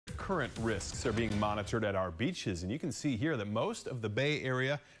current risks are being monitored at our beaches, and you can see here that most of the Bay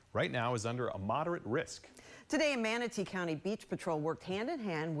Area right now is under a moderate risk. Today, Manatee County Beach Patrol worked hand in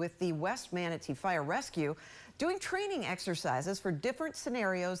hand with the West Manatee Fire Rescue, doing training exercises for different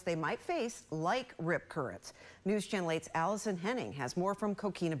scenarios they might face, like rip currents. News Channel 8's Allison Henning has more from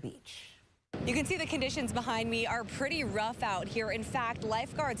Coquina Beach. You can see the conditions behind me are pretty rough out here. In fact,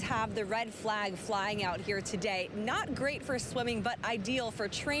 lifeguards have the red flag flying out here today. Not great for swimming, but ideal for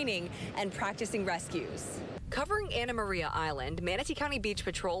training and practicing rescues. Covering Anna Maria Island, Manatee County Beach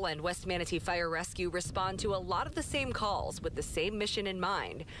Patrol and West Manatee Fire Rescue respond to a lot of the same calls with the same mission in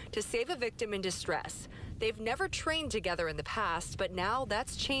mind: to save a victim in distress. They've never trained together in the past, but now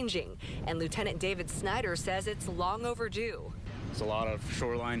that's changing. And Lieutenant David Snyder says it's long overdue. There's a lot of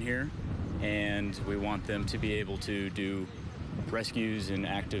shoreline here, and we want them to be able to do rescues and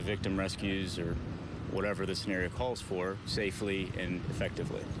active victim rescues, or whatever the scenario calls for, safely and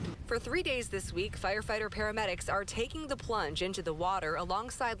effectively. For 3 days this week, firefighter paramedics are taking the plunge into the water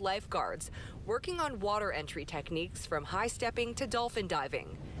alongside lifeguards, working on water entry techniques from high stepping to dolphin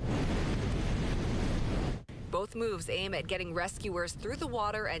diving. Both moves aim at getting rescuers through the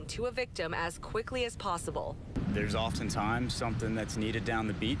water and to a victim as quickly as possible. There's oftentimes something that's needed down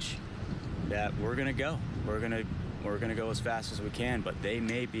the beach that we're gonna go. We're gonna go as fast as we can, but they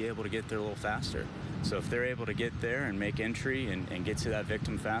may be able to get there a little faster. So if they're able to get there and make entry and get to that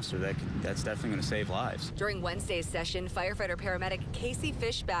victim faster, that's definitely going to save lives. During Wednesday's session, firefighter paramedic Casey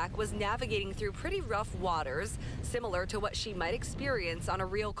Fishback was navigating through pretty rough waters, similar to what she might experience on a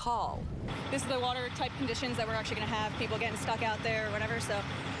real call. This is the water type conditions that we're actually going to have, people getting stuck out there or whatever, so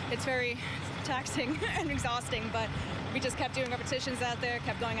it's very taxing and exhausting, but we just kept doing repetitions out there,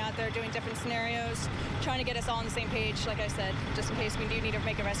 kept going out there, doing different scenarios, trying to get us all on the same page, like I said, just in case we do need to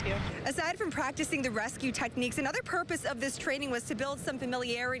make a rescue. Aside from practicing the rescue techniques, another purpose of this training was to build some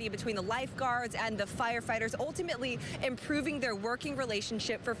familiarity between the lifeguards and the firefighters, ultimately improving their working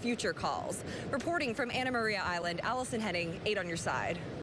relationship for future calls. Reporting from Anna Maria Island, Allison Henning, 8 on your side.